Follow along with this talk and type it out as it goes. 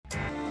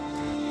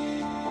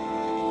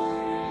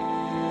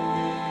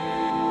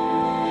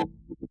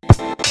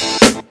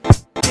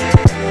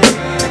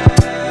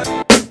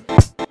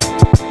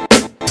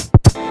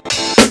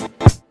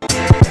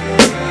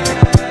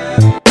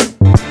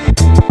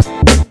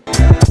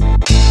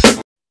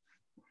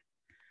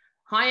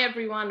Hi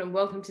everyone, and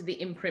welcome to the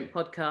Imprint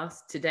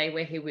podcast. Today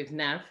we're here with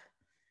Nav.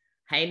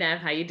 Hey Nav,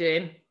 how you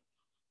doing?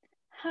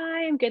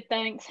 Hi, I'm good,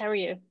 thanks. How are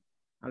you?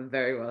 I'm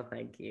very well,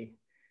 thank you.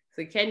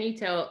 So can you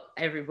tell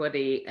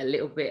everybody a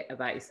little bit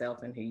about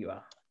yourself and who you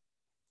are?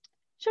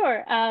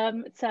 Sure.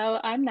 So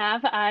I'm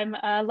Nav. I'm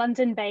a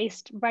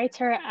London-based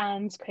writer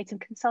and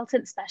creative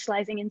consultant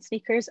specializing in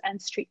sneakers and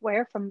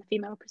streetwear from the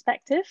female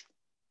perspective.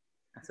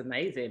 That's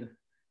amazing.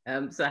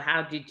 So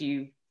how did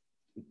you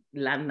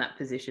land that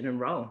position and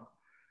role?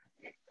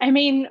 I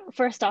mean,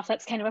 first off,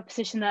 that's kind of a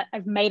position that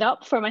I've made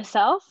up for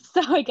myself.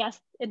 So I guess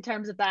in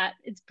terms of that,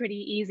 it's pretty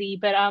easy.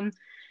 But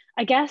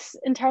I guess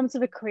in terms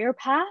of a career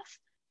path,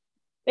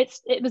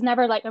 it was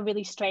never like a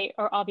really straight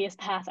or obvious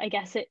path. I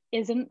guess it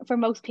isn't for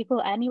most people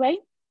anyway.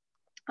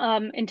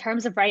 In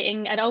terms of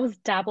writing, I'd always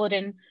dabbled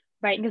in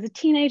writing as a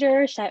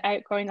teenager, shout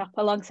out growing up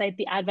alongside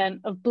the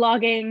advent of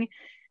blogging.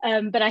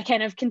 But I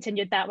kind of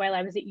continued that while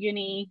I was at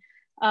uni.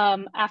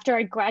 After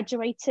I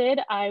graduated,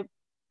 I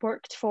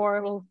worked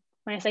for, well,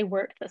 when I say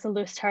worked, that's a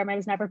loose term. I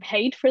was never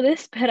paid for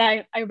this, but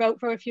I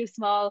wrote for a few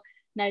small,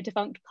 now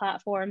defunct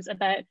platforms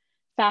about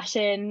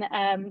fashion.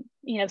 So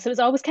it was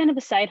always kind of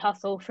a side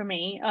hustle for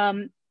me.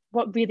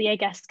 What really, I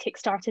guess,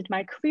 kickstarted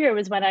my career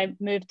was when I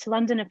moved to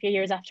London a few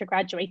years after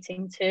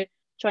graduating to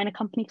join a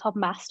company called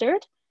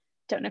Mastered.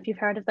 Don't know if you've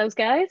heard of those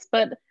guys,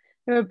 but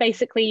they were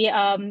basically,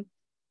 in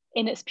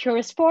its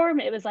purest form,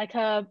 it was like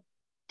a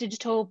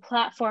digital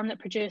platform that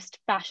produced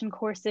fashion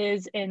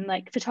courses in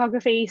like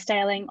photography,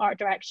 styling, art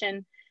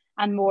direction,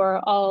 and more,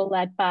 all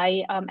led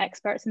by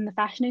experts in the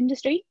fashion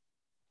industry.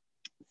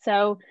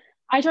 So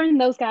I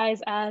joined those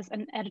guys as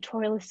an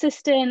editorial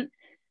assistant.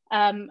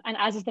 And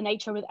as is the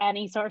nature with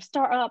any sort of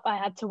startup, I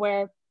had to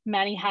wear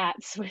many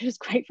hats, which was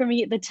great for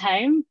me at the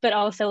time, but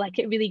also like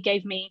it really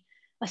gave me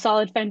a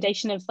solid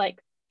foundation of like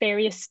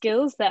various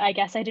skills that I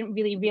guess I didn't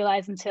really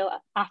realize until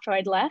after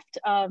I'd left.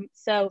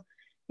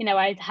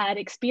 I'd had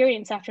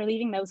experience after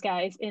leaving those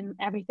guys in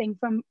everything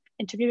from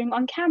interviewing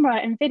on camera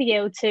and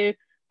video to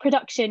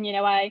production.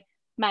 I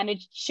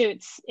managed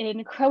shoots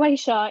in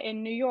Croatia,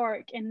 in New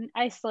York, in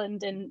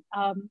Iceland, and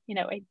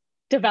I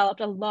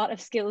developed a lot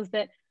of skills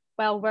that,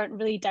 while weren't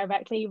really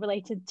directly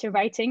related to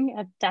writing,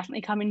 have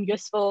definitely come in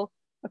useful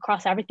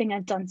across everything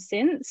I've done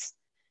since.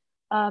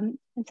 And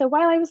so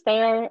while I was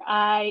there,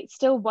 I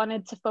still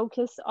wanted to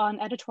focus on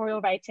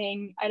editorial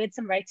writing. I did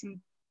some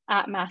writing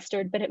at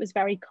Mastered, but it was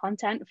very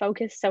content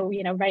focused. So,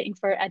 writing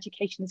for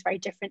education is very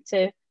different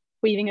to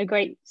weaving a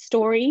great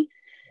story.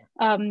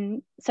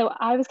 So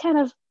I was kind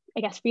of,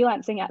 I guess,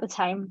 freelancing at the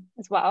time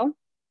as well.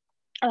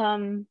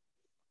 I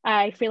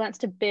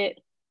freelanced a bit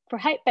for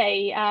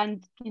Hypebae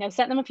and,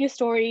 sent them a few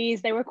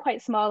stories. They were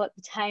quite small at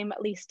the time,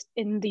 at least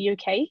in the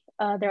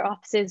UK. Their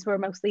offices were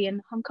mostly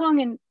in Hong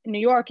Kong and New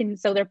York. And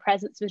so their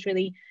presence was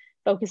really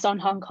focused on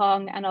Hong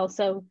Kong and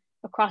also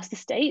across the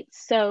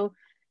States. So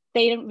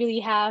they didn't really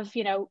have,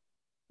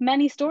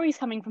 many stories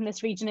coming from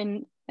this region.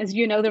 And as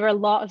you know, there were a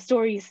lot of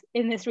stories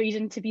in this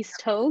region to be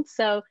told.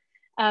 So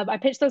I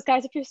pitched those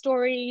guys a few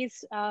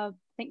stories. I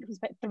think it was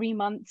about 3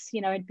 months.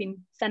 I'd been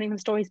sending them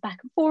stories back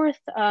and forth.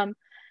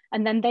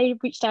 And then they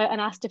reached out and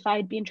asked if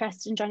I'd be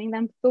interested in joining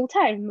them full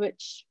time,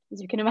 which,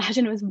 as you can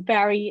imagine, was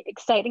very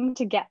exciting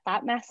to get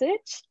that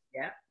message.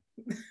 Yeah.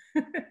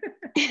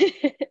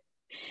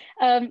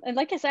 And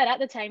like I said, at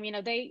the time,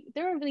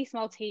 they're a really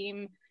small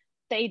team.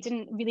 They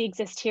didn't really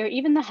exist here.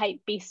 Even the Hype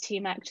Beast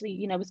team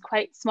actually, was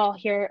quite small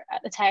here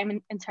at the time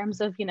in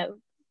terms of,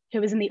 who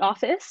was in the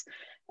office.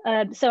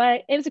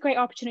 It was a great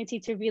opportunity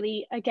to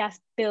really, I guess,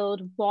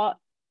 build what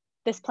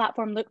this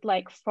platform looked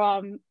like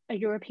from a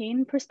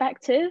European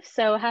perspective.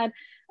 So I had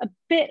a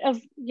bit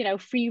of,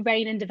 free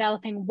reign in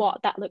developing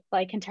what that looked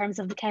like in terms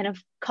of the kind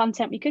of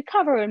content we could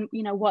cover and,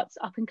 what's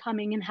up and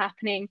coming and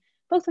happening,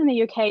 both in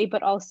the UK,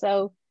 but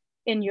also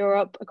in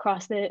Europe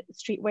across the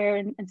streetwear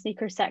and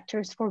sneaker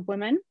sectors for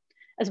women,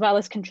 as well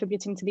as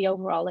contributing to the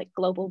overall like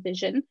global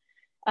vision.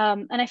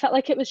 And I felt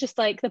like it was just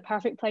like the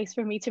perfect place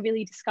for me to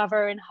really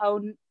discover and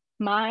hone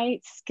my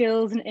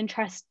skills and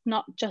interests,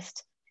 not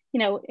just,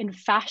 in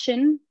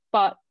fashion,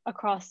 but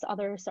across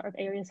other sort of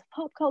areas of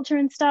pop culture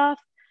and stuff.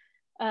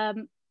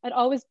 I'd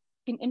always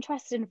been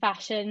interested in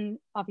fashion.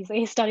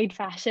 Obviously, I studied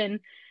fashion,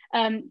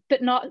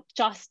 but not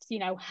just,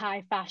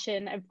 high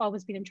fashion. I've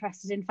always been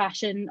interested in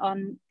fashion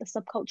on a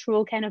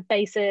subcultural kind of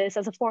basis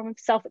as a form of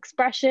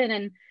self-expression.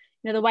 And,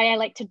 the way I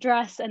like to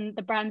dress and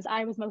the brands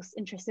I was most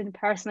interested in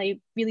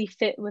personally really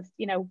fit with,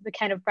 the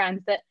kind of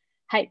brands that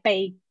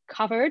Hypebae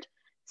covered.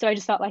 So I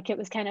just felt like it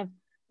was kind of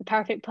the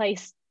perfect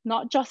place,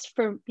 not just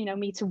for,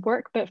 me to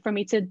work, but for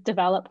me to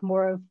develop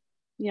more of,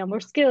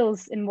 more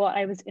skills in what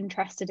I was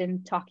interested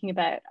in talking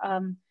about.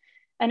 And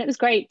it was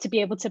great to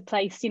be able to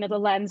place, the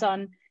lens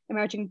on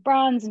emerging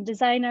brands and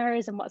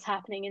designers and what's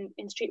happening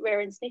in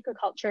streetwear and sneaker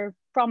culture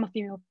from a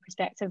female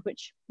perspective,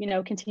 which,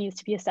 continues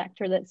to be a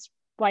sector that's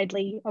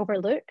widely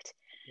overlooked.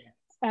 Yes.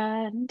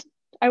 And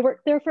I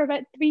worked there for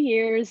about 3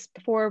 years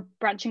before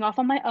branching off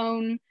on my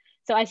own.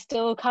 So I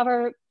still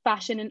cover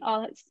fashion in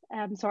all its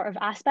sort of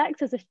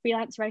aspects as a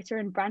freelance writer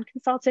and brand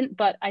consultant,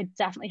 but I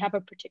definitely have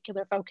a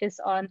particular focus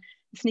on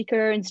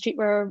sneaker and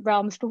streetwear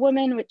realms for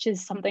women, which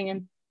is something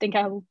I think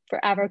I will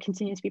forever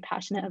continue to be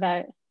passionate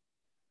about.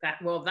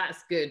 Well,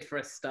 that's good for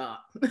a start.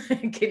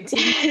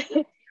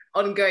 Continue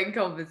ongoing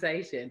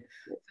conversation.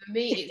 For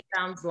me, it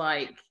sounds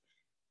like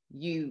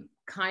you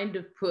kind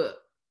of put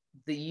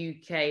the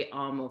UK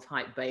arm of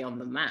Hype Bay on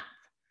the map,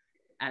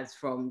 as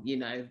from, you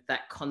know,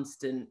 that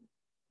constant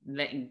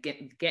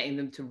getting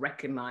them to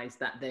recognize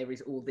that there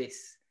is all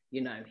this,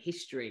 you know,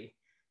 history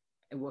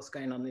and what's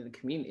going on in the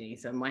community.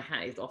 So my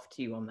hat is off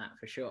to you on that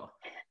for sure.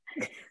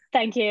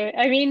 Thank you.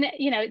 I mean,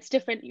 you know, it's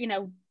different, you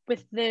know,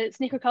 with the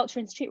sneaker culture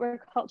and streetwear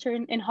culture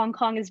in Hong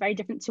Kong is very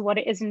different to what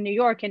it is in New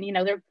York. And, you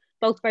know, they're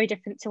both very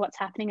different to what's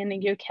happening in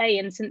the UK.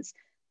 And since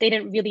they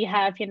didn't really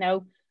have, you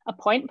know, a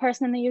point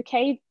person in the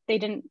UK, they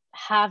didn't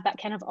have that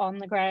kind of on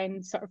the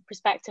ground sort of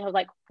perspective of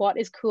like what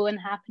is cool and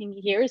happening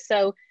here.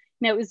 So,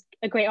 you know, it was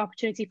a great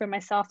opportunity for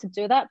myself to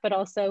do that, but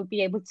also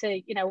be able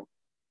to, you know,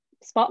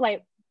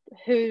 spotlight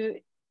who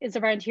is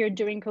around here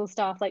doing cool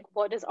stuff. Like,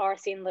 what does our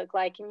scene look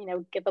like? And, you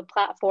know, give a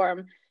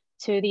platform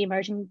to the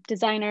emerging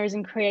designers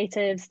and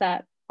creatives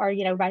that are,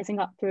 you know, rising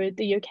up through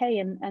the UK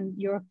and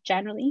Europe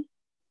generally.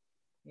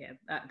 Yeah,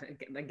 that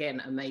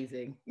again,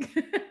 amazing.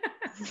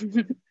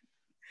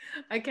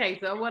 Okay,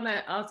 so I want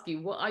to ask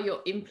you, what are your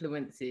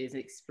influences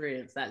and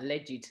experience that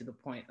led you to the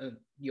point of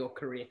your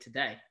career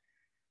today?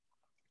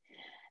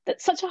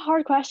 That's such a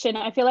hard question.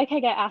 I feel like I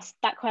get asked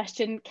that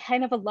question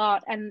kind of a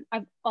lot, and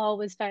I've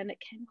always found it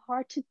kind of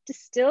hard to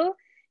distill.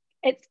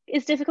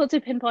 It's difficult to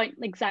pinpoint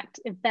exact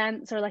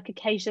events or like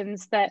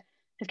occasions that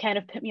have kind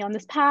of put me on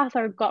this path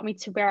or got me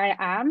to where I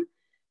am.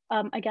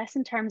 I guess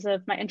in terms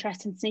of my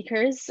interest in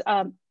sneakers,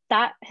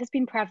 that has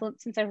been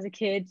prevalent since I was a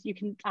kid. You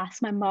can ask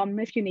my mom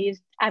if you need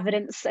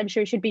evidence. I'm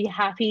sure she'd be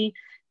happy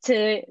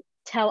to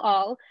tell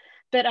all.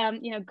 But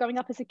you know, growing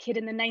up as a kid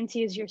in the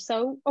 90s, you're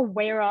so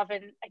aware of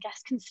and I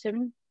guess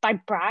consumed by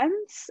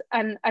brands.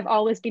 And I've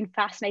always been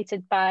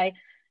fascinated by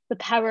the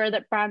power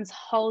that brands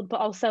hold, but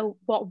also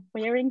what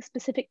wearing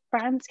specific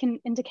brands can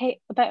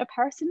indicate about a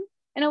person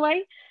in a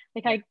way.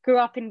 Like I grew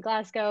up in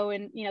Glasgow,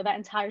 and you know that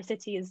entire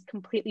city is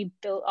completely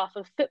built off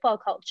of football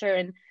culture,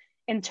 and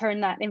in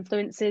turn that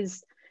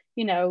influences,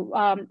 you know,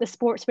 the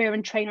sportswear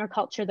and trainer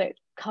culture that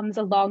comes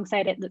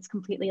alongside it, that's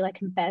completely like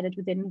embedded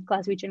within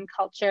Glaswegian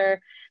culture.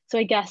 So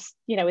I guess,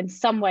 you know, in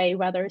some way,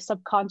 whether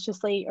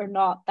subconsciously or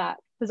not, that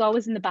was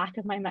always in the back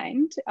of my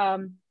mind.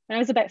 When I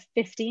was about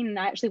 15,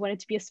 I actually wanted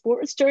to be a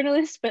sports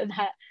journalist, but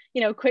that,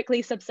 you know,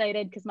 quickly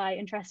subsided because my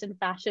interest in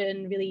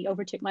fashion really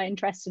overtook my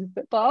interest in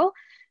football.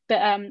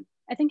 But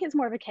I think it's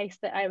more of a case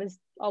that I was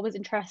always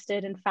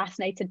interested and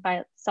fascinated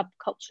by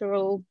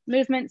subcultural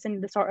movements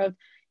and the sort of,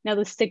 you know,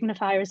 the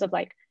signifiers of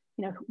like,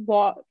 you know,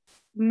 what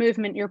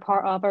movement you're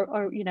part of,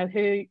 or you know,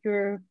 who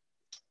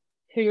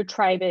your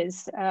tribe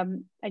is,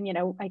 and you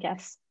know, I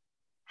guess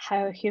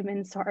how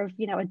humans sort of,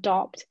 you know,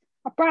 adopt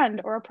a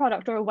brand or a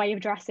product or a way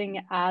of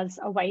dressing as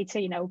a way to,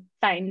 you know,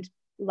 find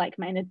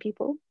like-minded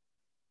people.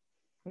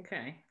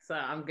 Okay, so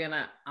I'm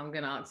gonna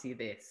ask you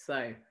this.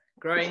 So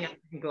growing up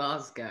in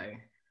Glasgow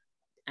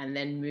and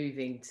then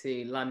moving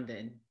to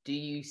London, do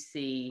you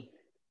see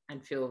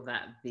and feel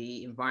that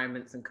the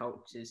environments and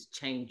cultures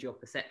change your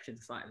perception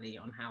slightly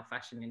on how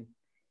fashion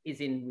is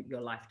in your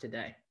life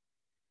today?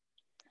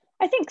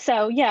 I think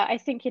so, yeah. I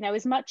think, you know,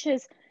 as much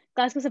as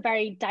Glasgow's a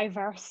very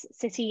diverse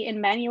city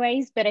in many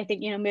ways, but I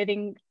think, you know,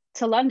 moving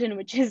to London,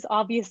 which is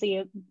obviously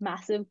a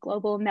massive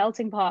global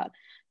melting pot,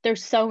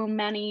 there's so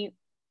many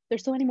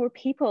more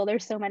people,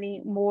 there's so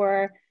many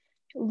more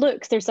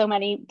looks, there's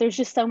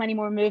just so many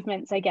more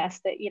movements, I guess,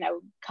 that, you know,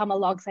 come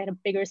alongside a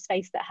bigger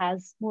space that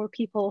has more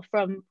people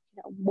from,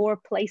 you know, more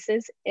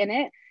places in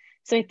it.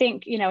 So I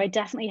think, you know, I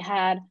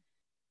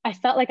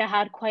felt like I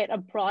had quite a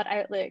broad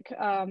outlook,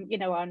 you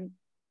know, on,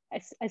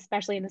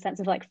 especially in the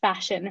sense of like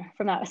fashion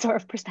from that sort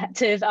of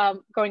perspective,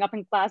 growing up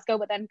in Glasgow,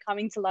 but then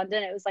coming to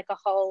London, it was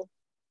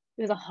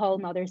a whole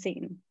nother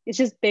scene. It's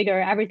just bigger.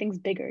 Everything's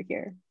bigger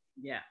here.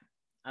 Yeah.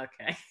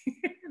 Okay.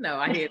 No,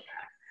 I hear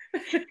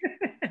that.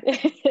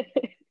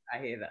 I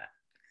hear that.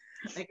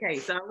 Okay,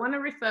 so I want to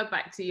refer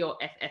back to your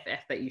FFF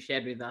that you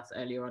shared with us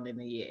earlier on in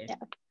the year. Yeah.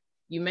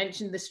 You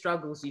mentioned the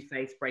struggles you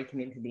faced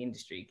breaking into the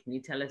industry. Can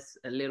you tell us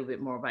a little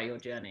bit more about your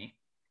journey?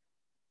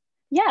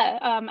 Yeah,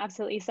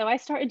 absolutely. So I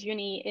started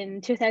uni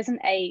in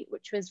 2008,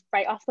 which was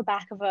right off the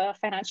back of a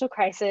financial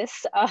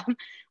crisis,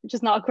 which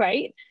is not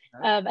great.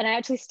 And I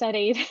actually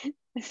studied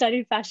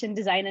fashion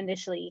design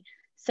initially.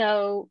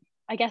 So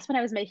I guess when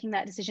I was making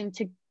that decision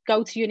to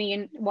go to uni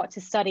and what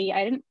to study,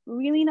 I didn't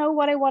really know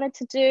what I wanted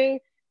to do.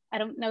 I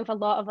don't know if a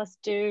lot of us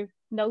do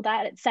know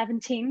that at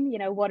 17. You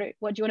know, what do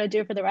you want to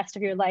do for the rest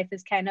of your life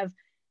is kind of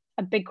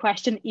a big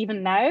question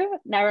even now.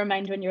 Never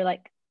mind when you're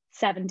like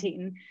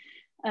 17.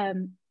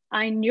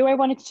 I knew I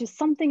wanted to do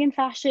something in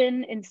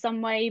fashion in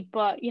some way,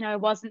 but, you know, I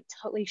wasn't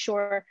totally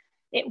sure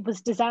it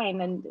was design.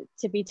 And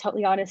to be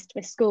totally honest,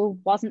 my school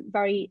wasn't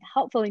very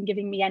helpful in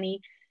giving me any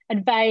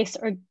advice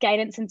or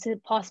guidance into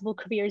possible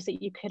careers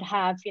that you could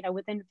have, you know,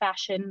 within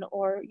fashion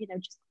or, you know,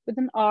 just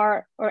within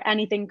art or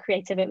anything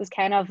creative. It was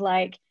kind of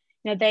like,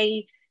 you know,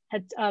 they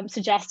had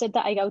suggested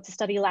that I go to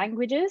study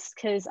languages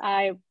because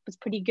I was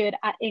pretty good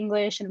at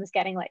English and was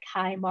getting like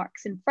high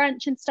marks in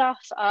French and stuff.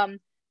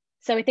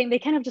 So I think they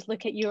kind of just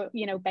look at you,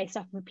 you know, based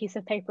off of a piece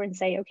of paper and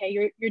say,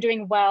 okay, you're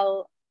doing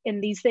well in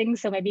these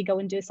things, so maybe go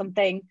and do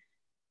something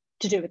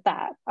to do with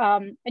that.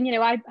 And you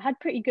know, I had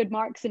pretty good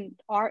marks in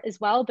art as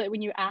well, but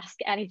when you ask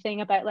anything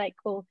about like,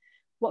 well,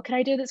 what can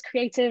I do that's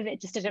creative,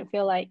 it just didn't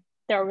feel like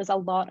there was a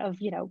lot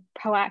of, you know,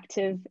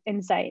 proactive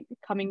insight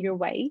coming your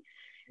way.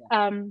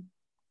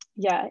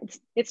 Yeah,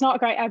 it's not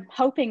great. I'm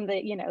hoping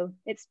that, you know,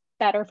 it's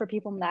better for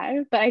people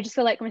now, but I just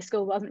feel like my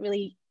school wasn't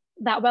really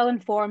that well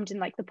informed in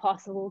like the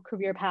possible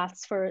career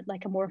paths for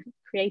like a more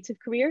creative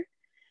career.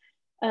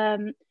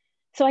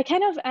 So I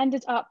kind of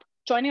ended up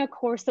joining a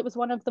course that was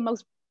one of the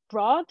most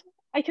broad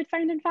I could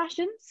find in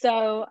fashion.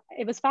 So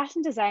it was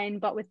fashion design,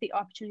 but with the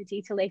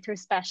opportunity to later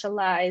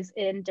specialize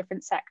in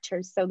different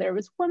sectors. So there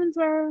was women's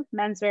wear,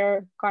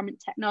 menswear,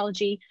 garment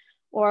technology,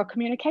 or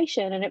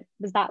communication. And it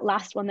was that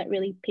last one that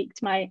really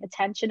piqued my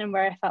attention and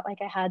where I felt like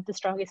I had the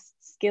strongest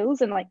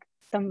skills and like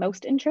the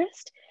most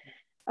interest.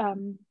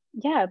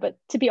 Yeah, but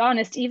to be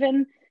honest,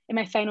 even in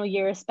my final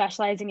year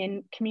specializing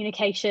in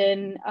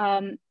communication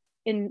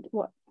in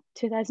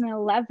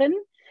 2011,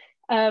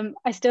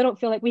 I still don't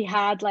feel like we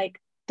had like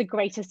the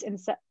greatest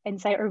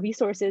insight or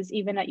resources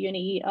even at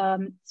uni.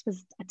 This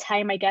was a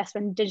time, I guess,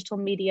 when digital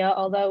media,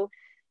 although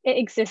it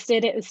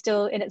existed, it was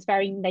still in its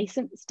very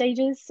nascent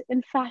stages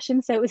in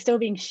fashion. So it was still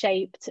being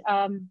shaped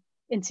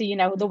into, you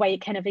know, the way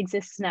it kind of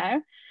exists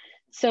now.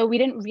 So we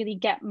didn't really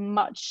get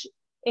much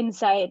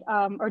insight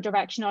or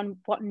direction on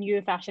what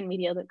new fashion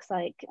media looks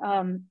like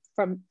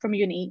from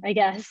uni, I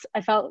guess.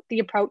 I felt the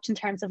approach in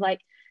terms of like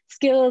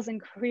skills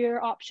and career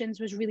options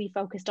was really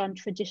focused on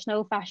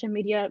traditional fashion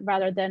media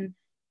rather than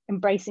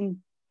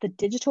embracing the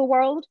digital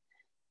world.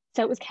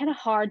 So it was kind of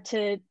hard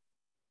to,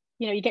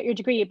 you know, you get your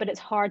degree, but it's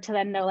hard to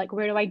then know like,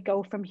 where do I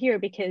go from here?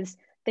 Because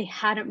they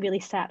hadn't really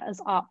set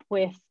us up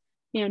with,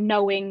 you know,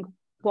 knowing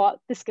what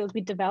the skills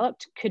we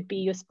developed could be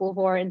useful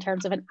for in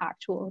terms of an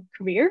actual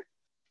career.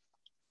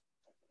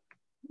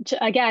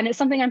 Again, it's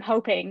something I'm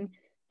hoping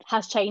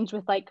has changed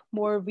with like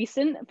more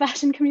recent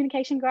fashion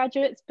communication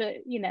graduates,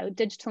 but you know,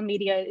 digital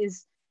media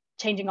is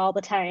changing all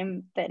the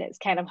time, that it's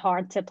kind of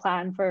hard to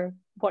plan for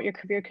what your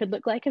career could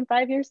look like in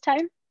 5 years'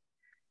 time.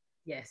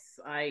 Yes,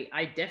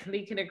 I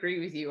definitely can agree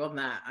with you on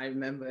that. I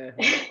remember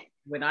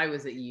when I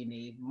was at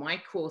uni,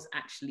 my course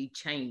actually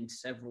changed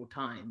several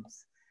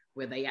times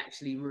where they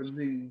actually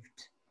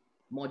removed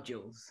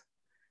modules.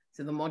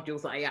 So the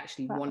modules that I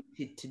actually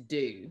wanted to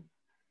do,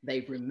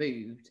 they've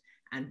removed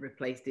and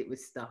replaced it with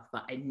stuff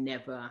that I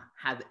never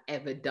had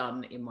ever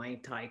done in my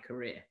entire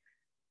career.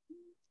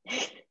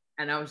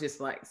 And I was just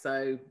like,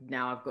 so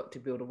now I've got to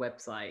build a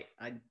website.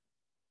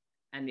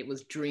 And it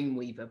was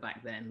Dreamweaver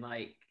back then.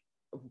 Like,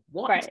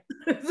 what? Right.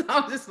 So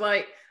I was just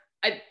like,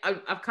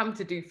 I've come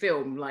to do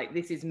film. Like,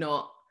 this is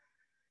not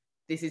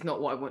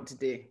what I want to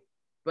do.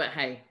 But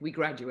hey, we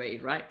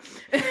graduated, right?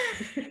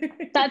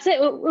 That's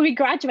it. We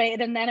graduated,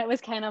 and then it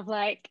was kind of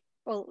like,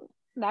 well,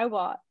 now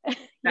what?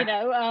 You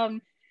know,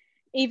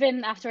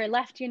 even after I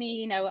left uni,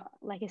 you know,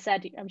 like I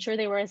said, I'm sure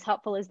they were as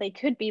helpful as they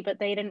could be, but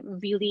they didn't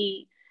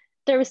really,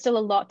 there was still a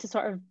lot to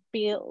sort of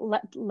be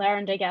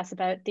learned, I guess,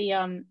 about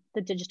the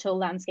digital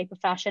landscape of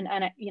fashion.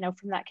 And, you know,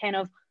 from that kind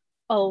of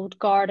old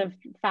guard of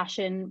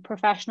fashion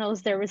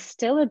professionals, there was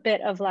still a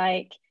bit of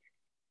like,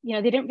 you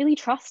know, they didn't really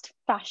trust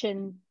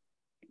fashion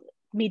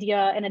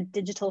media in a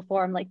digital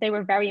form. Like they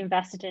were very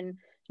invested in,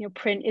 you know,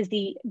 print is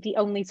the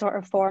only sort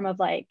of form of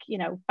like, you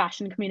know,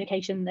 fashion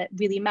communication that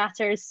really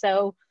matters.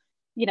 So,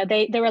 you know,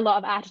 there were a lot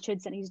of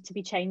attitudes that needed to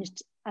be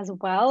changed as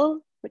well,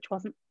 which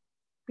wasn't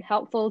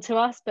helpful to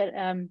us. But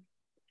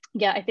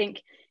yeah, I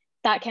think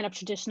that kind of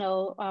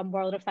traditional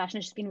world of fashion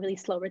has just been really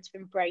slower to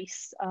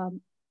embrace,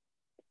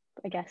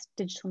 I guess,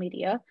 digital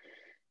media.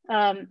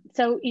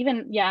 So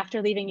even, yeah,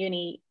 after leaving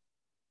uni,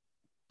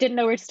 didn't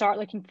know where to start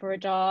looking for a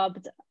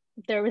job.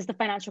 There was the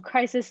financial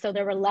crisis, so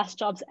there were less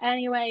jobs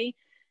anyway.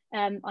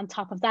 On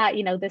top of that,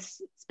 you know,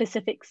 this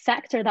specific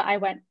sector that I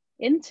went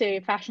into,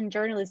 fashion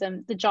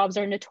journalism, the jobs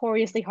are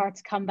notoriously hard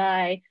to come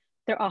by.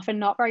 They're often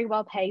not very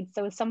well paid.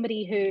 So as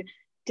somebody who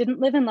didn't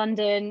live in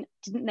London,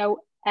 didn't know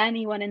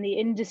anyone in the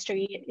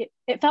industry,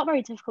 it felt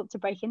very difficult to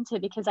break into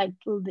because I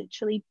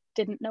literally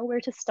didn't know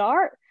where to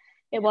start.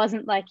 It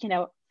wasn't like, you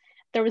know,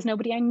 there was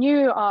nobody I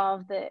knew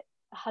of that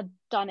had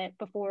done it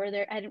before. I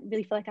didn't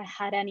really feel like I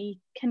had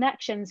any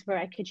connections where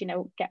I could, you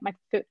know, get my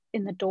foot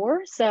in the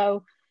door.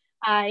 So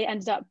I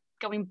ended up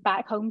going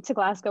back home to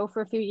Glasgow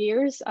for a few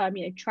years,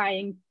 you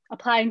know,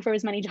 applying for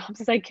as many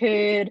jobs as I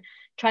could,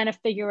 trying to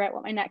figure out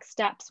what my next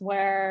steps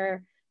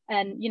were.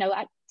 And, you know,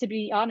 to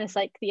be honest,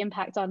 like the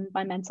impact on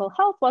my mental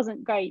health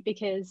wasn't great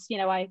because, you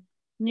know, I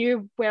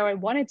knew where I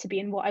wanted to be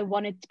and what I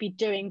wanted to be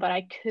doing, but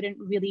I couldn't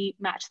really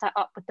match that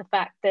up with the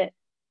fact that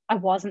I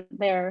wasn't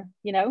there,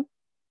 you know?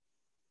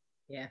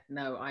 Yeah,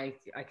 no, I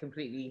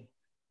completely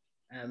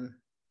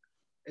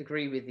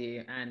agree with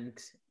you.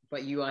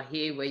 But you are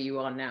here where you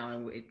are now,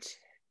 in which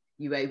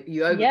you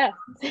overcome. Yeah.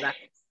 So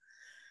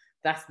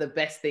that's the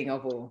best thing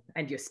of all,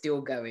 and you're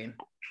still going.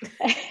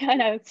 I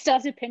know, still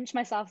have to pinch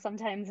myself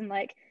sometimes and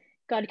like,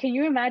 God, can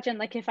you imagine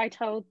like if I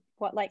told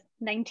what like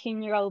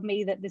 19-year-old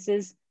me that this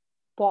is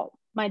what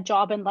my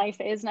job in life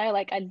is now?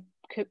 Like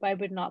I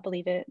would not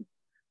believe it.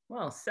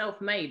 Well,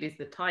 self-made is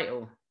the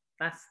title.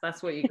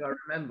 That's what you got to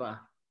remember.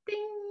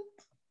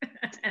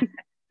 Ding.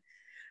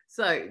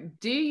 So,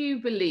 do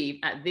you believe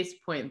at this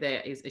point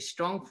there is a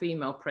strong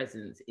female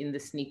presence in the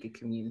sneaker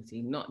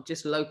community, not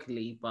just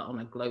locally, but on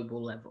a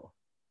global level?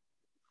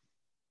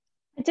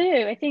 I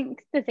do. I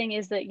think the thing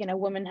is that,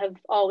 women have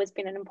always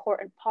been an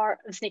important part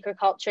of sneaker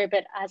culture,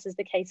 but as is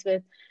the case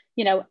with,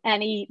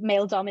 any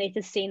male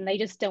dominated scene, they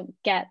just don't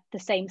get the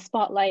same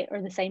spotlight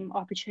or the same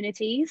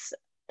opportunities.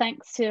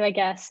 Thanks to, I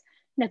guess,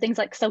 things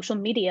like social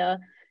media,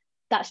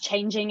 that's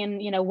changing,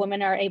 and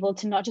women are able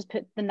to not just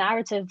put the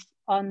narrative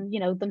on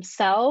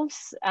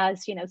themselves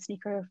as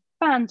sneaker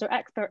fans or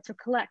experts or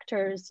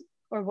collectors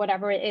or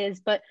whatever it is,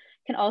 but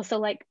can also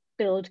like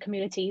build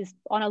communities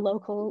on a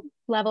local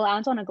level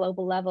and on a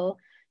global level.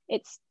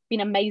 It's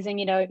been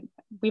amazing.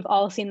 We've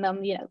all seen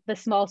them, the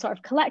small sort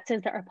of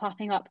collectives that are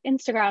popping up,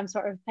 Instagram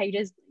sort of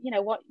pages,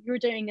 what you're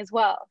doing as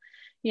well,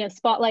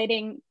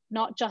 spotlighting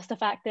not just the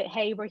fact that,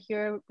 hey, we're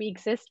here, we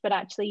exist, but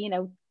actually,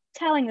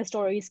 telling the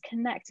stories,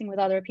 connecting with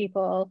other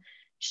people,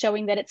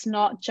 showing that it's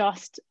not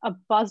just a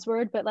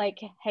buzzword, but like,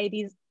 hey,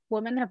 these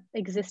women have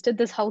existed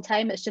this whole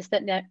time. It's just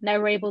that now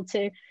we're able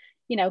to,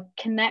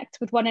 connect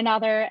with one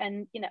another.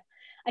 And,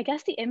 I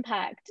guess the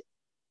impact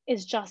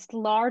is just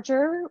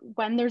larger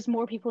when there's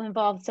more people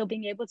involved. So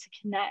being able to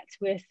connect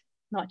with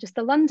not just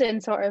the London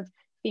sort of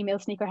female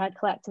sneakerhead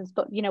collectives,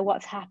 but,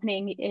 what's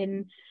happening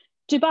in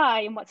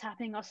Dubai and what's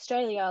happening in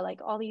Australia, like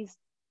all these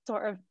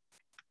sort of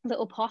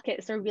little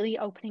pockets are really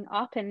opening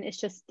up, and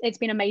it's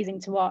been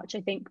amazing to watch.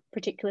 I think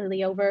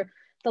particularly over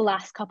the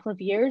last couple of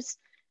years,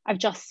 I've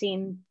just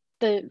seen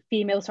the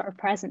female sort of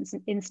presence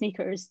in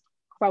sneakers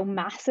grow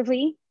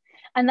massively.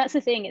 And that's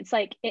the thing, it's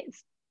like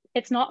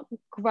it's not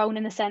grown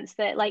in the sense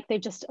that like they've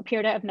just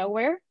appeared out of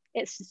nowhere.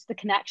 It's just the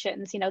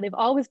connections, they've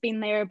always been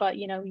there, but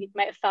you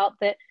might have felt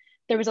that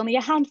there was only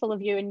a handful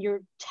of you in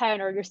your town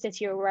or your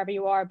city or wherever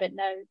you are, but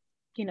now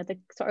the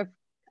sort of,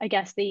 I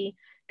guess, the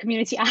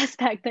community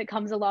aspect that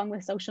comes along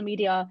with social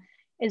media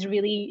is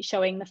really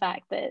showing the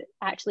fact that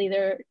actually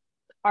there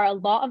are a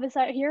lot of us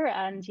out here,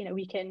 and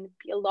we can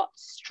be a lot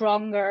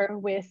stronger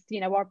with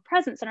our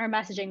presence and our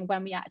messaging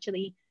when we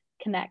actually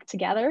connect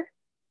together.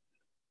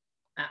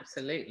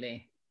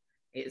 Absolutely.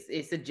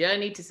 It's a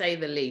journey, to say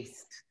the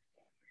least.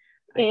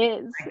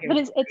 It is, but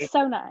it's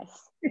so nice.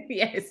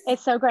 Yes,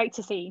 it's so great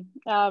to see,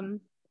 and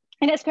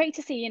it's great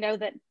to see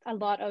that a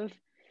lot of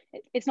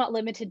it's not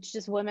limited to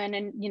just women,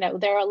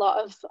 and there are a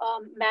lot of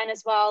men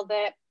as well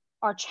that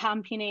are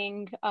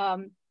championing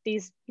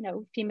these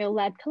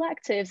female-led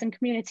collectives and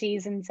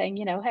communities and saying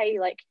hey,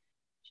 like,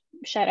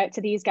 shout out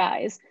to these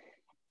guys.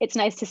 It's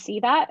nice to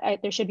see that.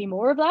 There should be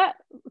more of that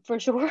for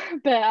sure,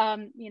 but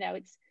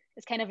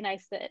it's kind of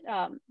nice that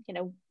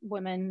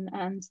women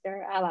and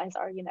their allies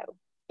are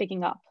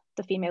bigging up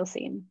the female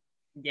scene.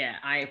 Yeah,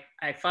 I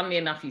funnily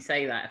enough, you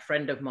say that, a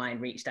friend of mine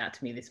reached out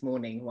to me this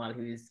morning while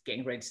he was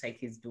getting ready to take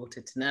his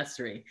daughter to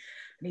nursery,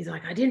 and he's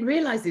like, I didn't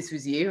realize this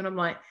was you. And I'm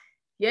like,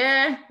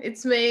 yeah,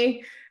 it's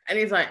me. And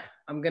he's like,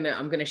 I'm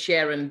gonna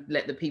share and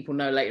let the people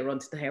know later on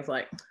today. I was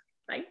like,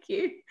 thank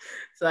you.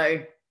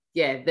 So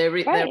yeah, there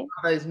are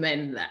those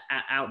men that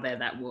are out there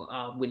that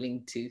are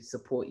willing to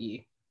support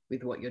you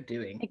with what you're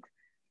doing,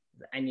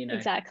 and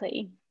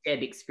exactly,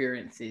 shared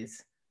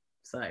experiences.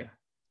 So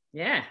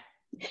yeah,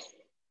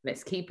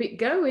 let's keep it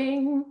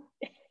going.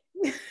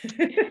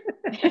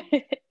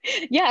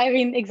 Yeah, I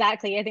mean,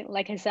 exactly. I think,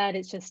 like I said,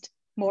 it's just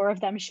more of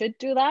them should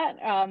do that.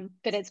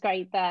 But it's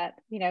great that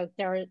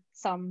there are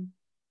some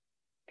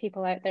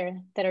people out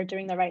there that are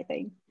doing the right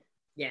thing.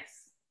 Yes.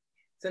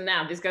 So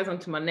now this goes on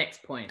to my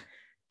next point.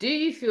 Do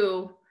you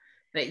feel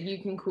that you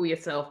can call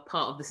yourself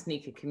part of the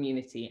sneaker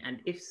community, and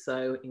if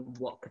so, in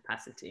what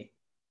capacity?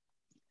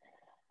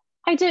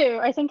 I do.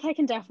 I think I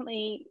can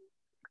definitely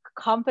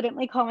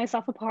confidently call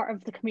myself a part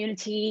of the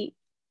community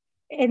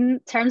in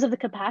terms of the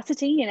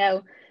capacity,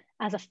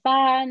 as a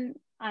fan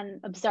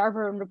and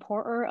observer and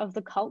reporter of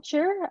the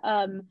culture.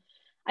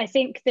 I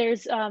think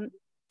there's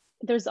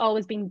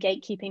always been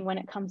gatekeeping when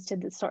it comes to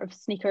the sort of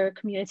sneaker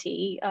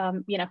community.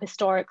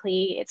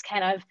 Historically, it's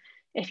kind of,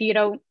 if you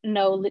don't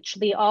know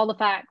literally all the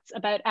facts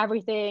about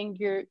everything,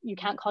 you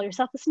can't call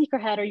yourself a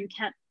sneakerhead, or you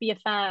can't be a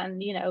fan.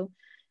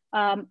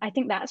 I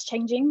think that's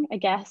changing, I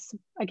guess,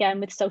 again,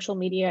 with social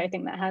media. I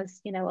think that has,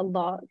 a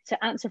lot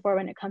to answer for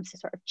when it comes to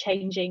sort of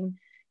changing,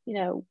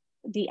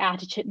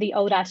 the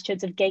old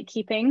attitudes of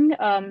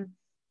gatekeeping.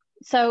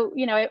 So,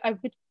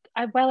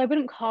 I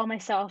wouldn't call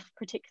myself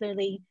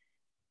particularly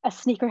a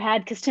sneakerhead,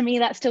 because to me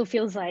that still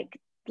feels like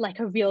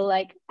a real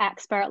like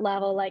expert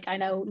level. Like, I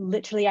know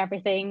literally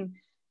everything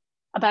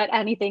about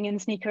anything in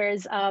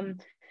sneakers. I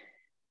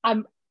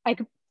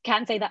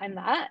can't say that I'm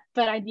that,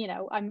 but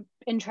I'm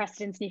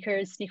interested in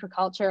sneakers, sneaker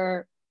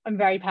culture. I'm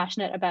very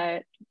passionate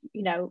about,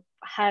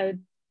 how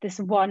this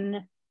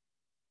one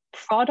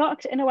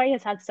product in a way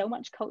has had so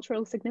much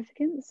cultural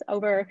significance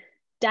over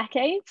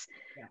decades.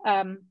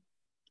 Yeah.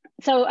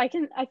 So I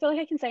feel like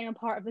I can say I'm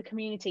part of the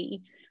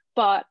community,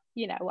 but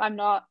I'm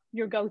not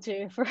your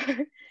go-to for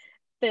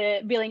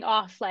the reeling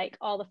off like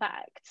all the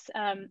facts.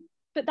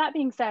 But that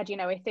being said,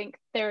 I think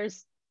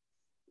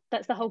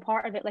that's the whole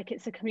part of it. Like,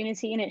 it's a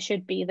community, and it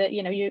should be that,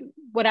 you,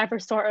 whatever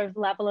sort of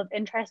level of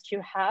interest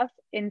you have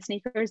in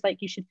sneakers, like,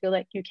 you should feel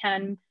like you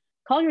can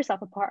call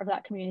yourself a part of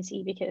that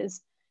community,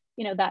 because,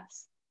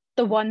 that's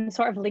the one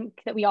sort of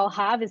link that we all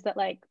have, is that,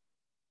 like,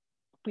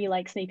 we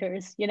like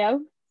sneakers,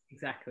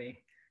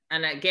 Exactly.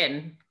 And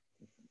again,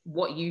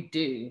 what you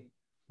do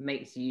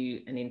makes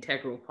you an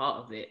integral part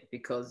of it,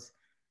 because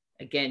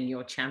again,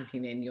 you're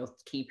championing, you're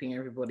keeping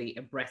everybody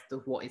abreast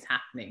of what is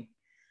happening.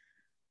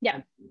 Yeah.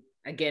 And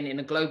again, in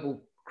a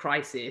global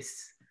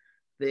crisis,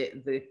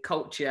 the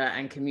culture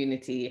and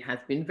community has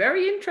been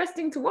very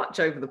interesting to watch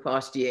over the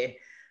past year.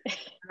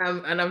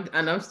 And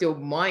I'm still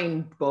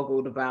mind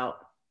boggled about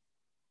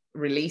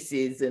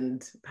releases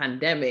and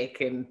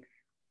pandemic, and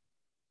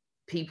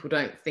people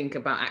don't think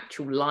about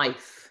actual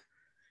life.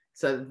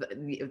 So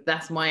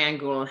that's my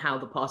angle on how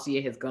the past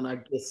year has gone. I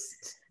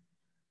just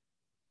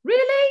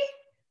really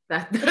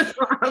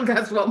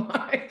that's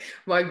what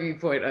my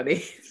viewpoint on it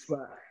is.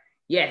 But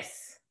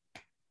yes,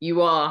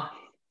 you are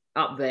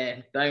up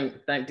there.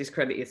 Don't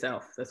discredit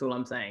yourself. That's all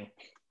I'm saying.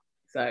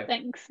 So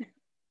thanks.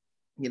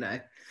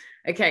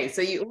 Okay,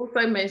 so you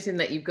also mentioned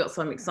that you've got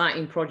some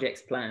exciting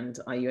projects planned.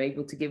 Are you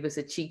able to give us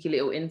a cheeky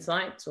little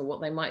insight or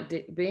what they might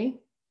be?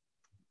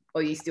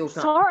 Or you still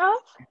can't? Sort of.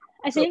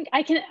 I think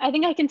I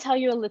can tell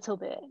you a little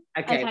bit.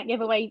 Okay. I can't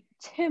give away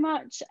too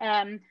much.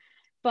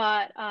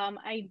 But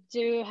I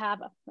do have,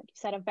 like you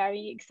said, a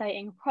very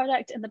exciting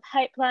product in the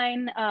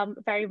pipeline,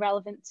 very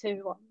relevant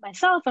to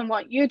myself and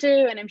what you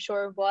do, and I'm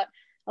sure what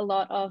a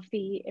lot of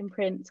the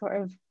Imprint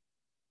sort of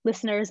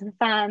listeners and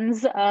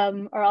fans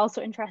are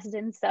also interested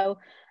in. So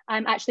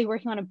I'm actually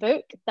working on a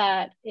book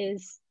that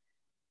is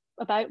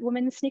about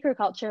women's sneaker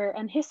culture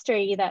and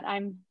history, that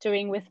I'm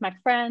doing with my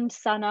friend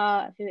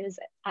Sana, who is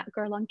at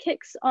Girl on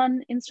Kicks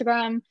on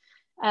Instagram.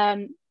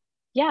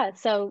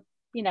 So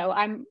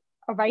I'm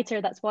a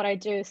writer, that's what I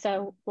do,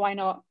 so why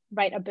not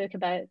write a book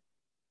about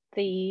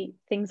the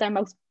things I'm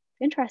most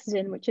interested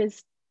in, which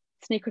is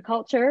sneaker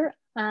culture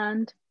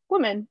and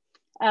women.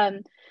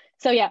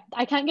 So yeah,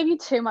 I can't give you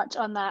too much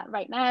on that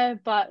right now,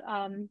 but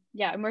I'm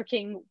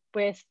working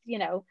with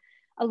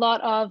a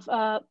lot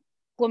of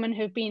women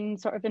who've been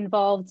sort of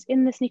involved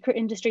in the sneaker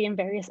industry in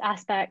various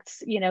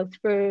aspects,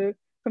 through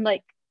from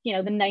like the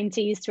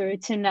 90s through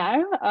to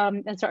now,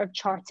 and sort of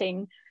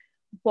charting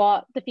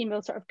what the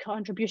female sort of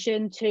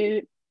contribution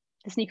to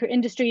the sneaker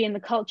industry and the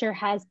culture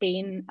has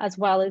been, as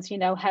well as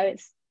how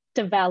it's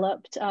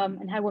developed,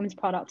 and how women's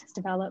product has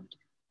developed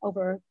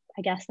over,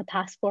 I guess, the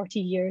past 40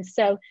 years.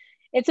 So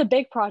it's a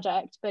big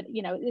project, but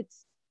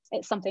it's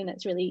something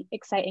that's really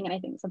exciting, and I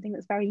think something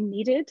that's very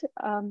needed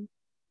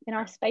in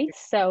our space.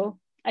 So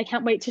I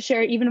can't wait to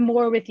share even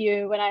more with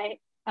you when I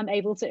am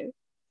able to.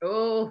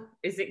 Oh,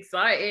 it's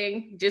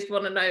exciting. Just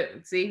want to know,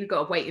 see, we've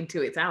got to wait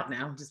until it's out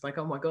now. I'm just like,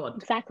 oh my God.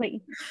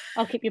 Exactly.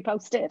 I'll keep you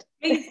posted.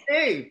 Please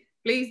do.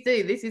 Please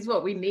do. This is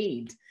what we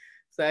need.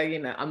 So,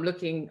 I'm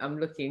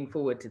looking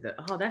forward to that.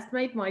 Oh, that's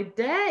made my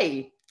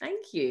day.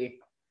 Thank you.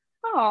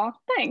 Oh,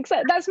 thanks.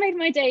 That's made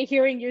my day,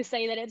 hearing you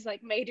say that it's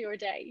like made your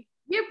day.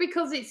 Yeah,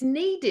 because it's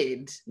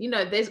needed.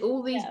 There's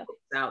all these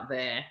books out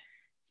there.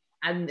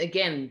 And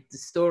again, the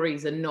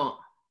stories are not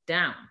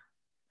down.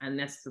 And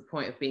that's the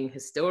point of being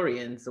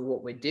historians. So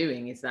what we're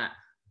doing is that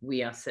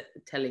we are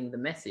telling the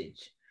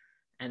message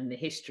and the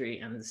history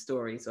and the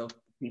stories of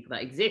people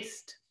that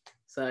exist.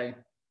 So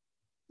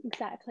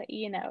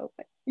exactly,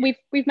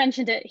 we've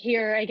mentioned it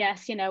here, I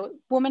guess.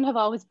 Women have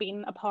always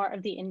been a part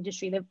of the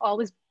industry. They've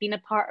always been a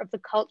part of the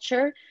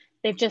culture.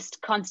 They've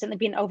just constantly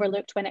been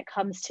overlooked when it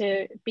comes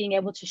to being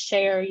able to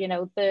share,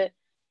 the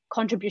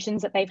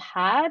contributions that they've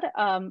had,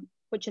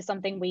 which is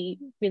something we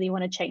really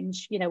want to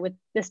change. With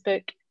this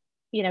book,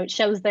 it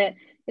shows that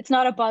it's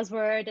not a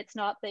buzzword. It's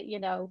not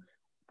that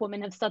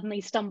women have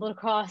suddenly stumbled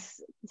across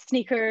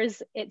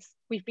sneakers.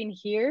 We've been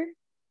here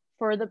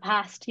for the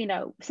past,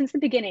 since the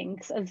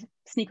beginnings of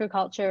sneaker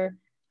culture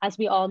as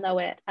we all know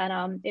it.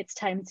 And it's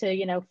time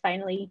to,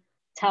 finally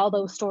tell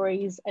those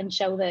stories and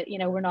show that,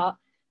 we're not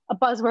a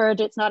buzzword.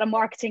 It's not a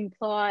marketing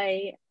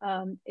ploy.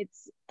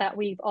 It's that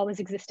we've always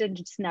existed,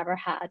 just never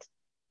had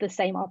the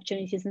same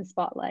opportunities in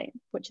spotlight,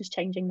 which is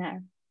changing now.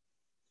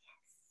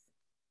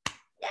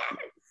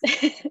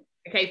 Yes.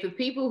 Okay, for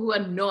people who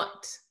are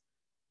not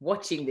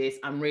watching this,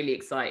 I'm really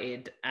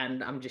excited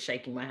and I'm just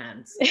shaking my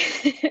hands.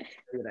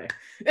 So,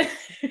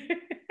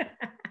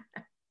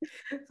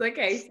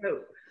 okay,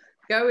 so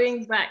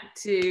going back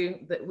to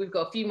we've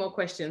got a few more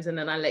questions and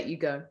then I'll let you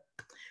go.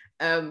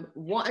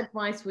 What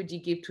advice would you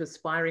give to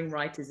aspiring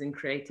writers and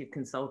creative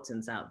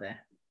consultants out there?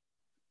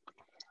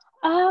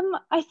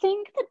 I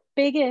think the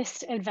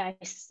biggest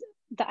advice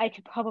that I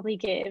could probably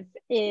give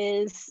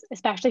is,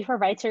 especially for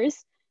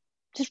writers,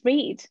 just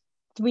read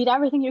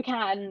everything you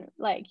can.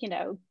 Like, you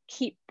know,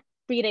 keep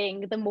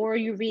reading. The more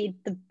you read,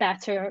 the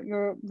better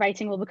your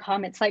writing will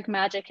become. It's like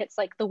magic. It's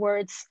like the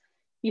words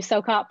you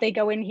soak up, they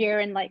go in here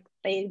and like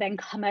they then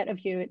come out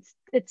of you.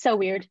 It's so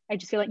weird. I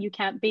just feel like you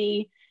can't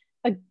be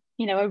a,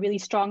 you know, a really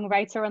strong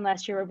writer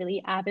unless you're a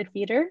really avid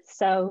reader.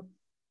 So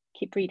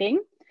keep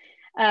reading.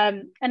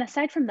 And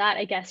aside from that,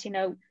 I guess, you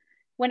know,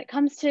 when it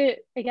comes to,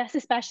 I guess,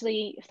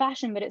 especially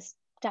fashion, but it's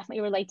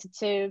definitely related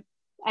to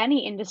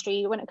any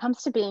industry, when it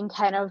comes to being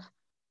kind of,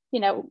 you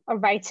know, a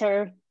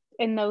writer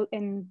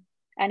in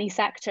any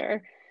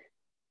sector,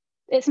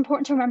 it's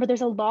important to remember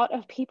there's a lot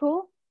of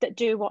people that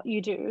do what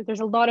you do. There's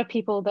a lot of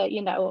people that,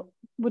 you know,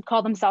 would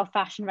call themselves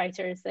fashion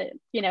writers that,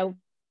 you know,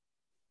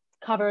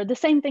 cover the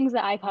same things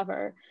that I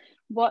cover.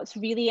 What's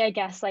really, I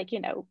guess, like, you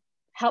know,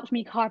 helped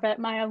me carve out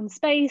my own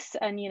space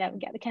and, you know,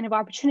 get the kind of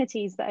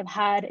opportunities that I've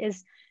had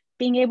is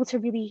being able to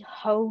really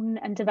hone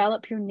and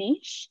develop your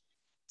niche.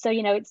 So,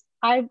 you know,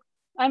 I'm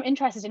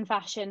interested in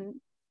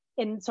fashion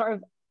in sort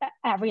of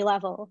every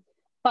level,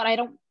 but I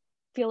don't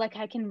feel like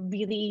I can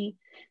really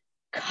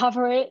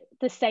cover it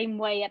the same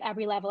way at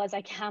every level as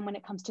I can when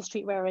it comes to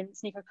streetwear and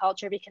sneaker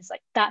culture, because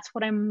like that's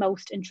what I'm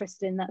most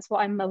interested in. That's what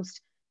I'm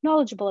most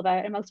knowledgeable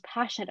about and most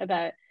passionate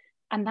about.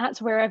 And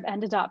that's where I've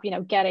ended up, you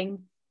know,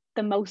 getting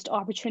the most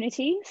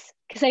opportunities,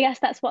 because I guess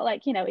that's what,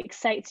 like, you know,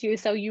 excites you.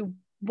 So you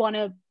want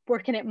to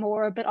work in it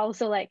more, but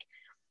also like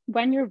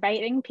when you're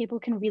writing, people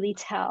can really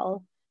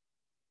tell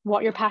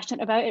what you're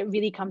passionate about. It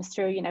really comes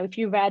through. You know, if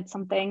you read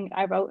something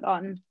I wrote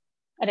on,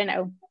 I don't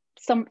know,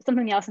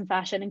 something else in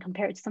fashion and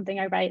compare it to something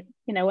I write,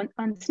 you know,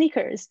 on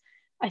sneakers,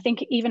 I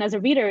think even as a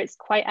reader, it's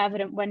quite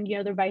evident when, you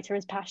know, the writer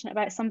is passionate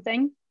about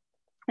something.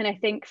 And I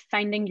think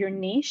finding your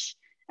niche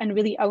and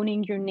really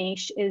owning your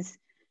niche is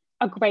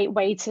a great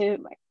way to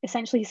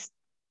essentially,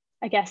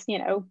 I guess, you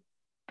know,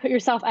 put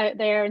yourself out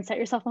there and set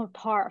yourself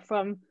apart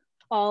from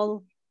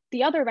all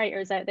the other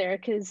writers out there,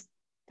 because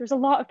there's a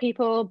lot of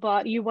people,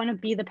 but you want to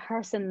be the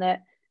person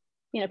that,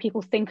 you know,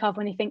 people think of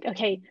when they think,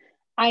 okay,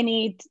 I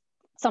need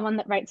someone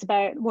that writes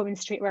about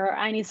women's streetwear, or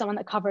I need someone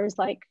that covers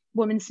like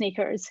women's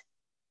sneakers.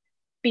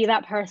 Be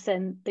that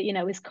person that, you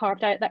know, is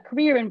carved out that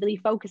career and really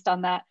focused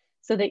on that,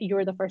 so that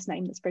you're the first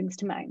name that springs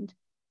to mind.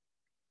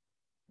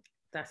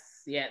 That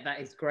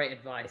is great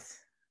advice.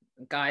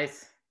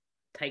 Guys,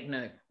 take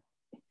note.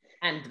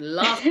 And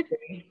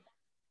lastly,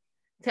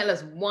 tell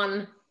us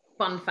one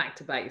fun fact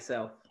about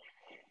yourself.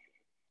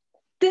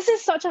 This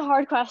is such a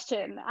hard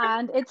question,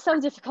 and it's so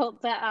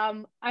difficult that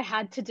I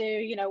had to do,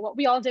 you know, what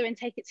we all do and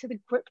take it to the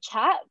group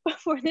chat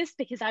before this,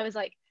 because I was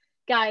like,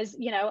 guys,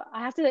 you know,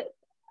 I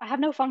have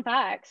no fun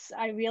facts.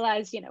 I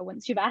realized, you know,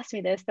 once you've asked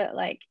me this, that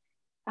like,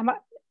 am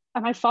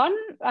I fun?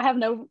 I have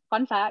no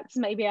fun facts.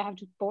 Maybe I have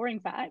just boring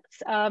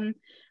facts.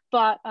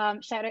 But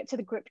shout out to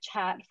the group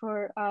chat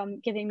for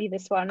giving me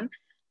this one.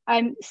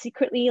 I'm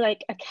secretly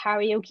like a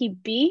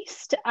karaoke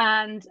beast,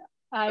 and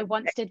I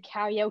once did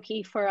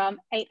karaoke for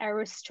 8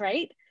 hours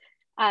straight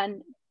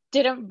and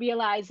didn't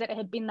realize that it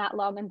had been that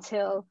long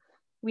until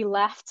we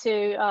left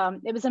to,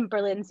 it was in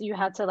Berlin, so you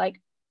had to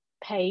like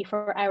pay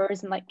for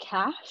hours and like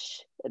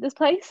cash at this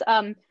place.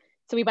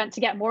 So we went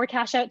to get more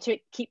cash out to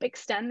keep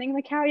extending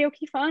the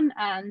karaoke fun,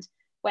 and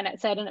went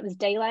outside and it was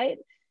daylight.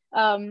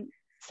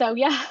 So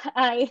yeah,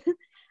 I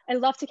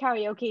love to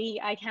karaoke.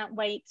 I can't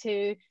wait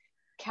to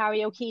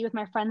karaoke with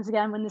my friends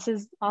again when this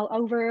is all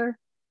over.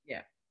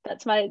 Yeah,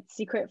 that's my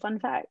secret fun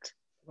fact.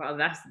 Well,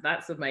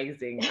 that's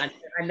amazing.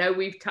 I know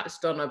we've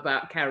touched on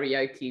about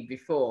karaoke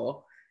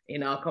before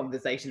in our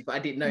conversations, but I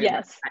didn't know it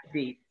was that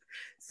deep.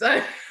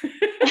 So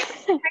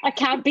I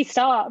can't be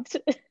stopped.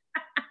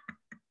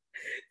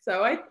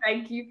 So I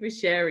thank you for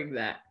sharing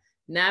that.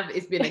 Nav,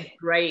 it's been a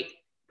great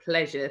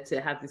pleasure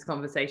to have this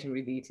conversation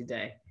with you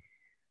today.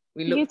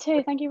 You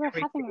too. Thank you for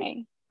having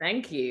me.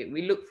 Thank you.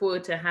 We look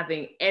forward to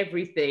having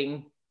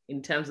everything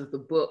in terms of the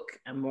book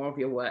and more of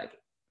your work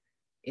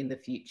in the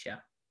future.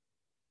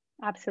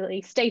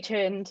 Absolutely. Stay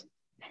tuned.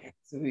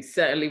 So we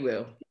certainly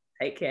will.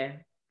 Take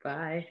care.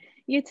 Bye.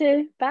 You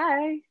too.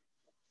 Bye.